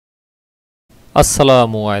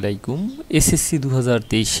আসসালামু আলাইকুম। এসএসসি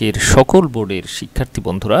 2023 এর সকল বোর্ডের শিক্ষার্থী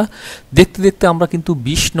বন্ধুরা, দেখতে দেখতে আমরা কিন্তু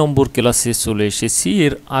 20 নম্বর ক্লাসে চলে এসেছি।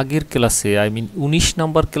 এর আগের ক্লাসে 19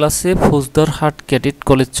 নম্বর ক্লাসে ফৌজদারহাট ক্যাডেট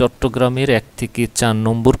কলেজ চট্টগ্রামের 1 থেকে 4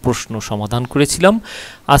 নম্বর প্রশ্ন সমাধান করেছিলাম।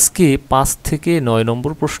 আজকে 5 থেকে 9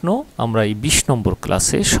 নম্বর প্রশ্ন আমরা এই 20 নম্বর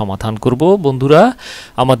ক্লাসে সমাধান করব। বন্ধুরা,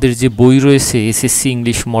 আমাদের যে বই রয়েছে এসএসসি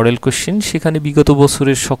ইংলিশ মডেল কোশ্চেন, সেখানে বিগত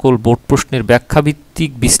বছরের সকল বোর্ড প্রশ্নের ব্যাখ্যাভিত্তিক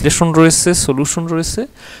বিশ্লেষণ রয়েছে, সলিউশন রয়েছে।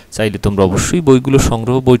 চাইলে তোমরা অবশ্যই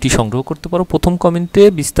বইটি সংগ্রহ করতে পারো। প্রথম কমেন্টে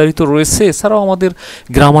বিস্তারিত রয়েছে। এছাড়াও আমাদের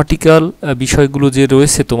গ্রামাটিক্যাল বিষয়গুলো যে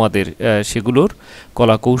রয়েছে তোমাদের, সেগুলোর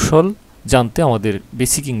কলা কৌশল জানতে আমাদের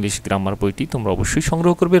বেসিক ইংলিশ গ্রামার বইটি তোমরা অবশ্যই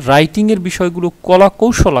সংগ্রহ করবে। রাইটিংয়ের বিষয়গুলো কলা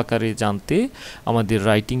কৌশল আকারে জানতে আমাদের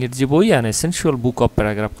রাইটিংয়ের যে বই an essential book of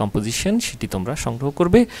paragraph composition, সেটি তোমরা সংগ্রহ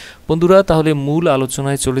করবে। বন্ধুরা, তাহলে মূল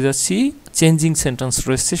আলোচনায় চলে যাচ্ছি। চেঞ্জিং সেন্টেন্স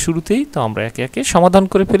রয়েছে শুরুতেই, তো আমরা একে একে সমাধান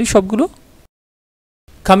করে ফেলি সবগুলো।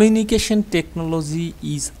 Communication technology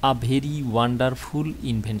is a very wonderful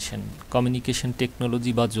invention. Communication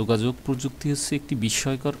technology বা যোগাযোগ প্রযুক্তি হচ্ছে একটি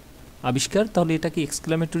বিস্ময়কর আবিষ্কার। তাহলে এটাকে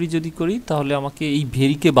এক্সক্লামেটরি যদি করি, তাহলে আমাকে এই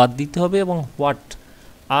ভেরিকে বাদ দিতে হবে এবং what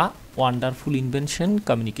a wonderful invention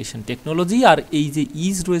communication technology, আর এই যে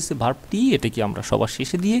ইজ রয়েছে ভার্বটি, এটাকে আমরা সবার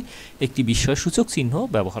শেষে দিয়ে একটি বিস্ময়সূচক চিহ্ন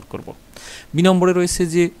ব্যবহার করব। বি নম্বরে রয়েছে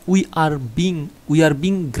যে we are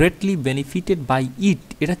being greatly benefited by ইট।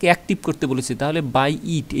 এটাকে অ্যাক্টিভ করতে বলেছে, তাহলে বাই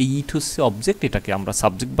ইট, এই ইট হচ্ছে অবজেক্ট, এটাকে আমরা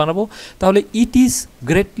সাবজেক্ট বানাবো। তাহলে it is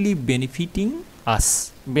greatly benefiting us.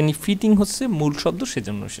 Benefiting হচ্ছে মূল শব্দ,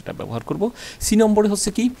 সেজন্য সেটা ব্যবহার করব। সি নম্বরে হচ্ছে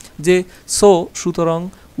কি যে সুতরাং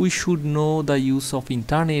we should know the use of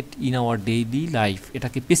internet in our daily life.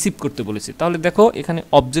 এটাকে পেসিভ করতে বলেছে। তাহলে দেখো এখানে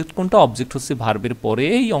অবজেক্ট কোনটা? অবজেক্ট হচ্ছে ভার্বের পরে,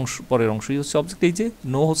 এই পরের অংশই হচ্ছে অবজেক্ট। এই যে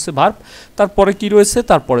নো হচ্ছে ভার্ব, তারপরে কি রয়েছে?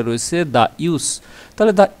 তারপরে রয়েছে দ্য ইউজ।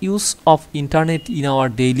 তাহলে the use of internet in our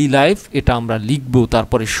daily life, এটা আমরা লিখব।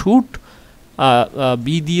 তারপরে শুড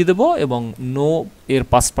বি দিয়ে দেব এবং নো এর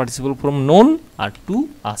past participle form known R to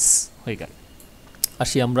us হয়ে গেল।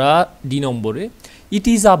 আসি আমরা ডি নম্বরে। It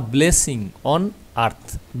is a blessing on earth.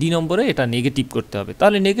 D নম্বরে এটা নেগেটিভ করতে হবে।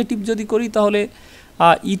 তাহলে নেগেটিভ যদি করি, তাহলে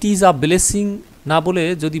ইট ইজ আ ব্লেসিং না বলে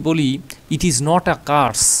যদি বলি it is not a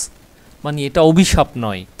curse, মানে এটা অভিশাপ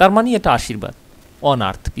নয়, তার মানে এটা আশীর্বাদ অন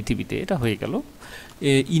আর্থ, পৃথিবীতে। এটা হয়ে গেল।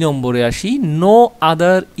 ই নম্বরে আসি। No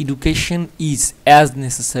other education is as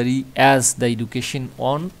necessary as the education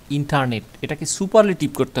on internet. এটাকে সুপারলেটিভ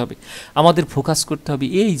করতে হবে, আমাদের ফোকাস করতে হবে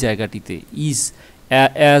এই জায়গাটিতে, ইজ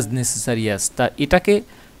অ্যাজ নেসেসারি অ্যাজ। তা এটাকে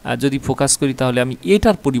যদি ফোকাস করি, তাহলে আমি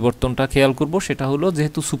এটার পরিবর্তনটা খেয়াল করব। সেটা হলো,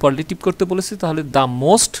 যেহেতু সুপারলেটিভ করতে বলেছে, তাহলে দ্য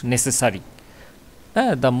মোস্ট নেসেসারি,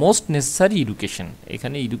 হ্যাঁ, দ্য মোস্ট নেসেসারি এডুকেশন।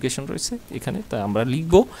 এখানে এডুকেশন রয়েছে এখানে, তা আমরা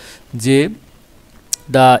লিখব যে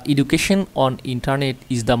the education on internet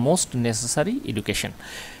is the most necessary education.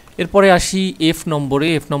 এরপরে আসি এফ নম্বরে।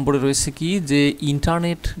 এফ নম্বরে রয়েছে কি যে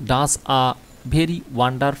internet does a very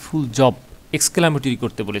wonderful job. Exclamatory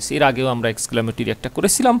করতে বলেছে। এর আগেও আমরা এক্সক্লামেটরি একটা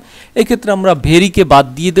করেছিলাম। এক্ষেত্রে আমরা ভেরিকে বাদ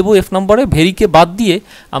দিয়ে দেবো। এফ নম্বরে ভেরিকে বাদ দিয়ে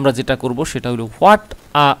আমরা যেটা করব সেটা হলো what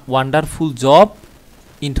a wonderful job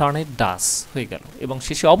internet ডাস হয়ে গেল। এবং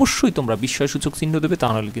শেষে অবশ্যই তোমরা বিস্ময়সূচক চিহ্ন দেবে,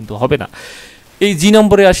 তাহলে কিন্তু হবে না। এই জি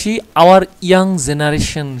নম্বরে আসি। Hour young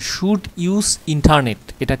generation should use internet.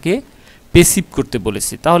 এটাকে পেসিভ করতে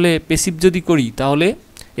বলেছে। তাহলে পেসিভ যদি করি, তাহলে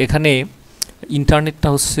এখানে ইন্টারনেটটা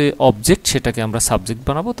হচ্ছে অবজেক্ট, সেটাকে আমরা সাবজেক্ট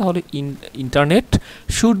বানাবো। তাহলে internet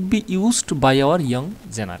should be used by our young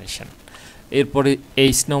generation. এরপরে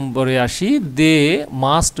 8 নম্বরে আসি। They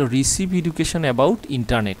must receive education about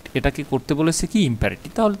internet. এটাকে করতে বলেছে কি ইম্পারেটিভ।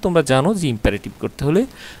 তাহলে তোমরা জানো যে ইম্পারেটিভ করতে হলে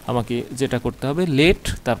আমাকে যেটা করতে হবে, লেট,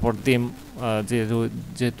 তারপর দেম,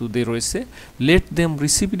 যেহেতু দে রয়েছে, let them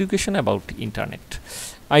receive education about internet.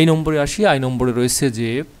 I নম্বরে আসি। আই নম্বরে রয়েছে যে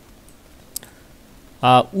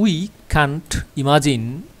we can't imagine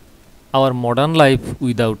our modern life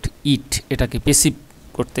without it. এটাকে পেসিভ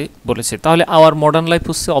করতে বলেছে। তাহলে আওয়ার মডার্ন লাইফ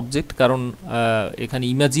হচ্ছে অবজেক্ট, কারণ এখানে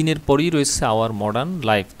ইমাজিনের পরেই রয়েছে আওয়ার মডার্ন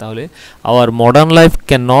লাইফ। তাহলে our modern life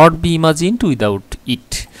can not be imagined without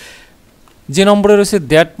it. যে নম্বরে রয়েছে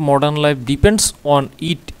that modern life depends on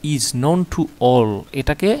it is known to all.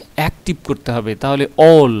 এটাকে অ্যাক্টিভ করতে হবে। তাহলে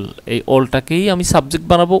অল, এই অলটাকেই আমি সাবজেক্ট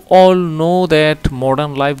বানাবো। All know that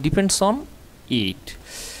modern life depends on it.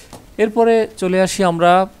 এরপরে চলে আসি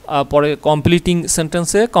আমরা পরে কমপ্লিটিং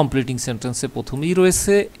সেন্টেন্সে। কমপ্লিটিং সেন্টেন্সে প্রথমেই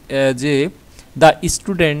রয়েছে যে the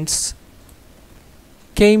students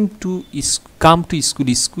come to school.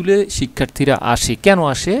 স্কুলে শিক্ষার্থীরা আসে। কেন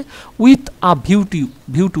আসে? উইথ আ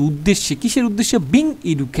ভিউ টু, উদ্দেশ্যে। কিসের উদ্দেশ্যে? বিং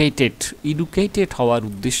এডুকেটেড, এডুকেটেড হওয়ার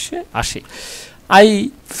উদ্দেশ্যে আসে। আই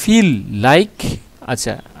ফিল লাইক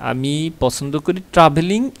আচ্ছা, আমি পছন্দ করি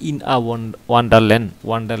ট্রাভেলিং ইন আ ওয়ান্ডারল্যান্ড,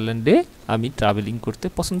 ওয়ান্ডারল্যান্ডে আমি ট্রাভেলিং করতে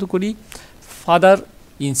পছন্দ করি। ফাদার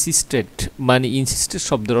ইনসিস্টেড, মানে ইনসিস্টেড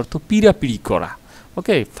শব্দের অর্থ পিড়াপিড়ি করা।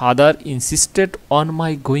 ওকে, father insisted on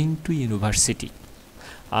my going to university.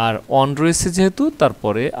 R on রয়েছে যেহেতু,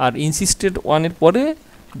 তারপরে আর ইনসিস্টেড ওয়ানের পরে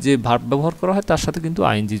যে ভার্ব ব্যবহার করা হয় তার সাথে কিন্তু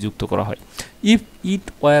আইএনজি যুক্ত করা হয়। If it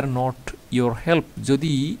were not your help,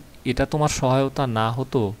 যদি এটা তোমার সহায়তা না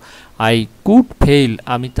হতো, আই কুড ফেল,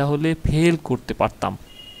 আমি তাহলে ফেল করতে পারতাম।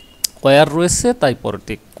 ওয়ার রয়েছে তাই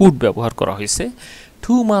পরেতে কুড ব্যবহার করা হয়েছে।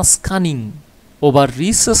 টু মাস কানিং ওভার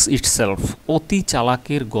রিসেস ইটসেলফ, অতি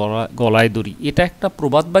চালাকের গলায় দড়ি। এটা একটা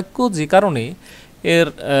প্রবাদ বাক্য, যে কারণে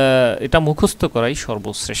এটা মুখস্থ করাই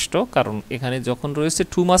সর্বশ্রেষ্ঠ, কারণ এখানে যখন রয়েছে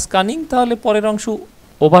টু মাস কানিং, তাহলে পরের অংশ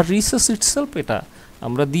ওভার রিসেস ইটসেলফ, এটা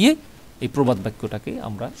আমরা দিয়ে এই প্রবাদ বাক্যটাকে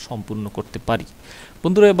আমরা সম্পূর্ণ করতে পারি।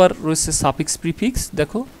 বন্ধুরা, এবার রয়েছে সাফিক্স প্রিফিক্স।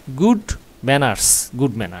 দেখো, গুড ম্যানার্স,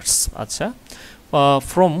 গুড ম্যানার্স। আচ্ছা,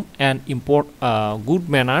 from an good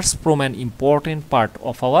manners from an important part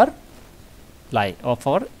of our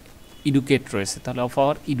educate রয়েছে, তাহলে অফ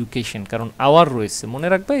আওয়ার এডুকেশন, কারণ আওয়ার রয়েছে, মনে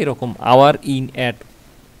রাখবে এরকম hour, in, at,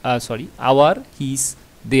 hour, his,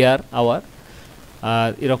 there, hour,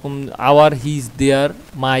 এরকম আওয়ার, হিজ, দেয়ার,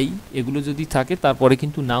 মাই, এগুলো যদি থাকে তারপরে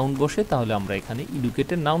কিন্তু নাউন বসে, তাহলে আমরা এখানে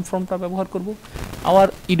এডুকেটেড নাউন ফর্মটা ব্যবহার করব। আওয়ার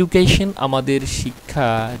এডুকেশন, আমাদের শিক্ষা,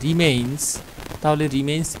 রিমেইনস, তাহলে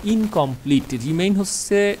রিমেইনস ইনকমপ্লিট। রিমেইন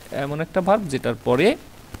হচ্ছে এমন একটা ভার্ব যেটার পরে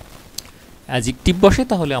অ্যাডজেক্টিভ বসে,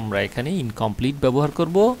 তাহলে আমরা এখানে ইনকমপ্লিট ব্যবহার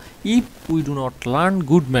করব। If we do not learn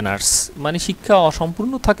good manners, মানে শিক্ষা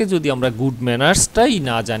অসম্পূর্ণ থাকে যদি আমরা গুড ম্যানার্সটাই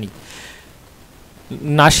না জানি,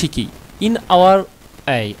 না শিখি। ইন আওয়ার,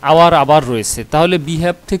 আওয়ার আবার রয়েছে, তাহলে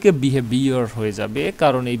বিহেভ থেকে বিহেভিয়র হয়ে যাবে,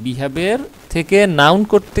 কারণ এই বিহেভের থেকে নাউন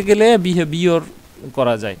করতে গেলে বিহেভিয়র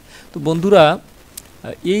করা যায়। তো বন্ধুরা,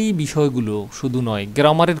 এই বিষয়গুলো শুধু নয়,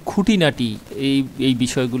 গ্রামারের খুঁটিনাটি এই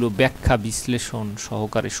বিষয়গুলো ব্যাখ্যা বিশ্লেষণ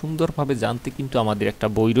সহকারে সুন্দরভাবে জানতে কিন্তু আমাদের একটা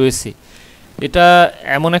বই রয়েছে। এটা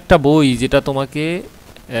এমন একটা বই যেটা তোমাকে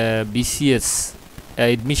বিসিএস,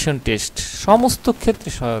 অ্যাডমিশন টেস্ট সমস্ত ক্ষেত্রে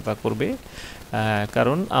সহায়তা করবে,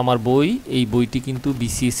 কারণ আমার এই বইটি কিন্তু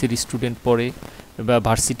বিসিএসের স্টুডেন্ট পড়ে বা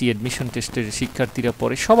ভার্সিটি অ্যাডমিশন টেস্টের শিক্ষার্থীরা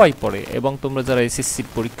পড়ে, সবাই পড়ে, এবং তোমরা যারা এসএসসির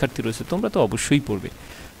পরীক্ষার্থী রয়েছে তোমরা তো অবশ্যই পড়বে।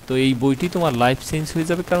 তো এই বইটি তোমার লাইফ চেঞ্জ হয়ে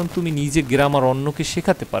যাবে, কারণ তুমি নিজে গ্রামার অন্যকে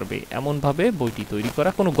শেখাতে পারবে, এমনভাবে বইটি তৈরি করা।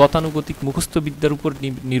 কোনো গতানুগতিক মুখস্থ বিদ্যার উপর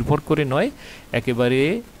নির্ভর করে নয়, একেবারে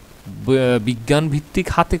বিজ্ঞান ভিত্তিক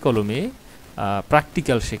হাতে কলমে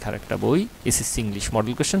প্র্যাকটিক্যাল শেখার একটা বই, এসএসসি ইংলিশ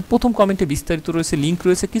মডেল কোয়েশ্চেন। প্রথম কমেন্টে বিস্তারিত রয়েছে, লিঙ্ক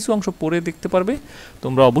রয়েছে, কিছু অংশ পড়ে দেখতে পারবে।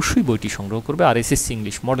 তোমরা অবশ্যই বইটি সংগ্রহ করবে। আর এসএসসি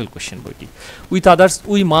ইংলিশ মডেল কোয়েশ্চেন বইটি, with others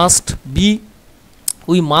we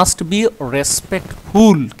must be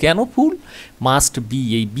respectful. কেন ফুল? মাস্ট বি,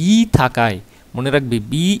 এই বি থাকায়, মনে রাখবে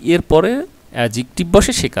বি এর পরে অ্যাডজেক্টিভ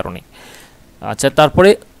বসে, সে কারণে। আচ্ছা, তারপরে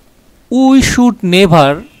উই শুড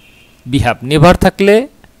নেভার বিহ্যাভ, নেভার থাকলে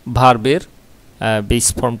ভার্বের বেস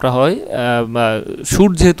ফর্মটা হয়,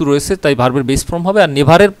 শুড যেহেতু রয়েছে তাই ভার্বের বেস ফর্ম হবে, আর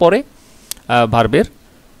নেভারের পরে ভার্বের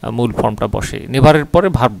মূল ফর্মটা বসে, নেভারের পরে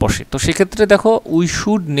ভার্ব বসে। তো সেক্ষেত্রে দেখো, উই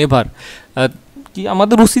শুড নেভার কি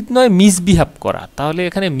আমাদের উচিত নয় মিসবিহেভ করা, তাহলে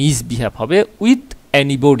এখানে মিসবিহেভ হবে উইথ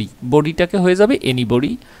এনিবডি, বডিটাকে হয়ে যাবে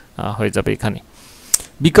এনিবডি হয়ে যাবে এখানে।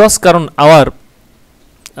 বিকজ,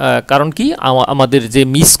 কারণ কি আমাদের যে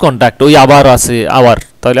মিসকন্ডাক্ট, ওই আবার আছে আওয়ার,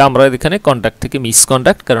 তাহলে আমরা এখানে কন্ডাক্ট থেকে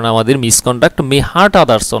মিসকন্ডাক্ট, কারণ আমাদের মিসকন্ডাক্ট মে হার্ট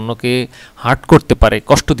আদার্স, অন্যকে হার্ট করতে পারে,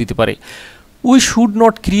 কষ্ট দিতে পারে। We should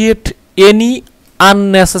not create any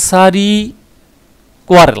unnecessary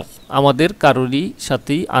quarrel, আমাদের কারোরই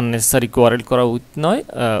সাথেই আননেসেসারি কোয়ারেল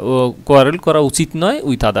করা উচিত নয়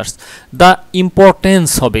উইথ আদার্স। দ্য ইম্পর্টেন্স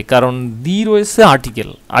হবে, কারণ দি রয়েছে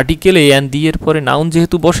আর্টিকেল এ অ্যান্ড দি এর পরে নাউন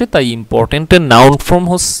যেহেতু বসে, তাই ইম্পর্টেন্টের নাউন ফর্ম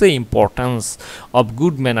হচ্ছে importance of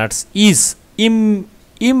good manners is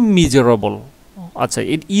ইমমিজারেবল। আচ্ছা,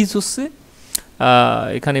 ইজ হচ্ছে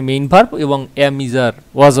এখানে মেইন ভার্ব, এবং অ্যামিজার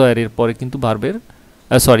ওয়াজয়ারের পরে কিন্তু ভার্বের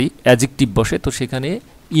অ্যাডজেক্টিভ বসে, তো সেখানে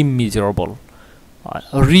ইমমিজারেবল।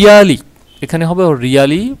 রিয়ালি, এখানে হবে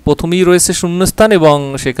রিয়ালি, প্রথমেই রয়েছে শূন্যস্থান এবং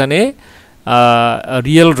সেখানে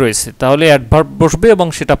রিয়েল রয়েছে, তাহলে অ্যাডভার্ব বসবে এবং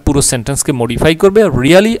সেটা পুরো সেন্টেন্সকে মডিফাই করবে।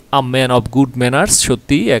 Really a man of good manners,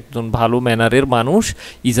 সত্যি একজন ভালো ম্যানারের মানুষ।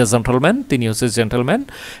 ইজ আ জেন্টলম্যান, তিনি হচ্ছে gentleman.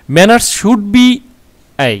 Manners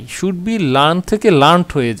should be learn থেকে লার্নড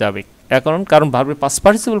হয়ে যাবে, কারণ ভার্বের পাস্ট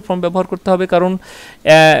পার্টিসিপল ফর্ম ব্যবহার করতে হবে, কারণ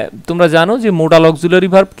তোমরা জানো যে modal auxiliary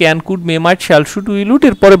verb can, could, May, mite, shall, should, will, would,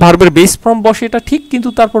 এরপরে ভার্বের বেস ফর্ম বসে, এটা ঠিক, কিন্তু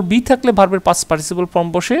তারপর বি থাকলে ভার্বের পাস্ট পার্টিসিপল ফর্ম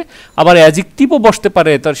বসে, আবার অ্যাডজেক্টিভও বসতে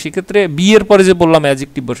পারে, তার সেক্ষেত্রে বি এর পরে যে বললাম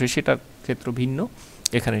অ্যাডজেক্টিভ বসে, সেটার ক্ষেত্র ভিন্ন,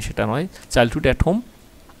 এখানে সেটা নয়। চাইল্ডহুড অ্যাট হোম,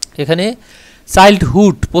 এখানে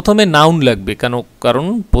চাইল্ডহুড প্রথমে নাউন লাগবে, কারণ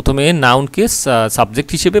প্রথমে নাউনকে সাবজেক্ট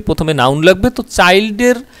হিসেবে প্রথমে নাউন লাগবে, তো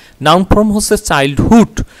চাইল্ডের নাউন ফর্ম হচ্ছে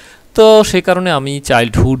চাইল্ডহুড, তো সে কারণে আমি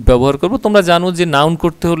চাইল্ডহুড ব্যবহার করব। তোমরা জানো যে নাউন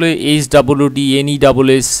করতে হলে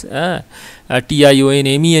HWDNESS, হ্যাঁ,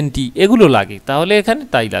 TIONMENT এগুলো লাগে, তাহলে এখানে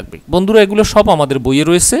তাই লাগবে। বন্ধুরা এগুলো সব আমাদের বইয়ে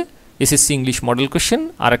রয়েছে, এসএসসি ইংলিশ মডেল কোশ্চেন,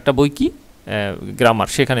 আর একটা বই কি গ্রামার,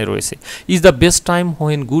 সেখানে রয়েছে। Is the best time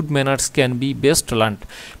when good manners can be best learned.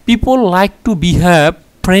 People like to behave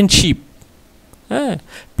friendship, হ্যাঁ,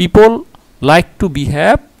 people like to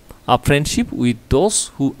behave a friendship with those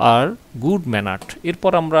who R good ম্যানার্ড।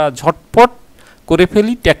 এরপর আমরা ঝটপট করে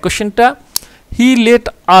ফেলি ট্যাগ কোশ্চেনটা। He let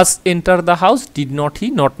us enter the house, did not he,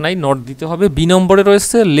 not নাই, not দিতে হবে। বি নম্বরে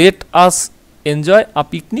রয়েছে let us enjoy a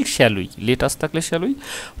picnic, shall we, let us থাকলে shall we.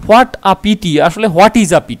 What a PT, আসলে হোয়াট ইজ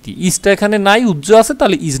আ পিটি, ইজটা এখানে নাই, উজ্জ আছে,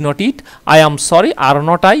 তাহলে is not it. I am sorry, are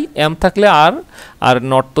not I, M থাকলে আর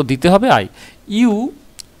নট তো দিতে হবে I. You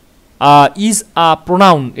is a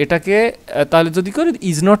pronoun, এটাকে তাহলে যদি করি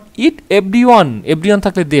is not it. Everyone, everyone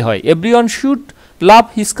থাকলে দে হয়। Everyone should love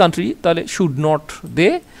his country, তাহলে শুড নট দে।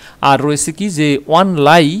 আর রয়েছে কি যে ওয়ান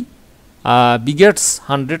লাই বিগেটস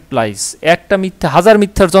 100 লাইস, একটা মিথ্যা 1000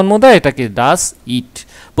 মিথ্যার জন্ম দেয়, এটাকে ডাস ইট।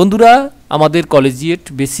 বন্ধুরা আমাদের কলেজিয়েট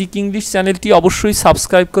বেসিক ইংলিশ চ্যানেলটি অবশ্যই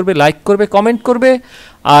সাবস্ক্রাইব করবে, লাইক করবে, কমেন্ট করবে,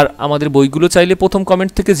 আর আমাদের বইগুলো চাইলে প্রথম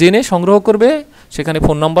কমেন্ট থেকে জেনে সংগ্রহ করবে, সেখানে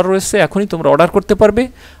ফোন নাম্বার রয়েছে, এখনই তোমরা অর্ডার করতে পারবে।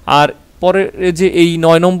 আর পরে যে এই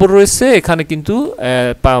 9 নম্বর রয়েছে, এখানে কিন্তু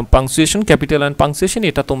পাংচুয়েশন, ক্যাপিটাল অ্যান্ড পাংচুয়েশন,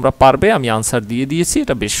 এটা তোমরা পারবে, আমি আনসার দিয়ে দিয়েছি,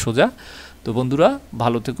 এটা বেশ সোজা। তো বন্ধুরা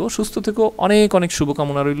ভালো থেকো, সুস্থ থেকো, অনেক অনেক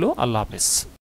শুভকামনা রইল, আল্লাহ হাফেজ।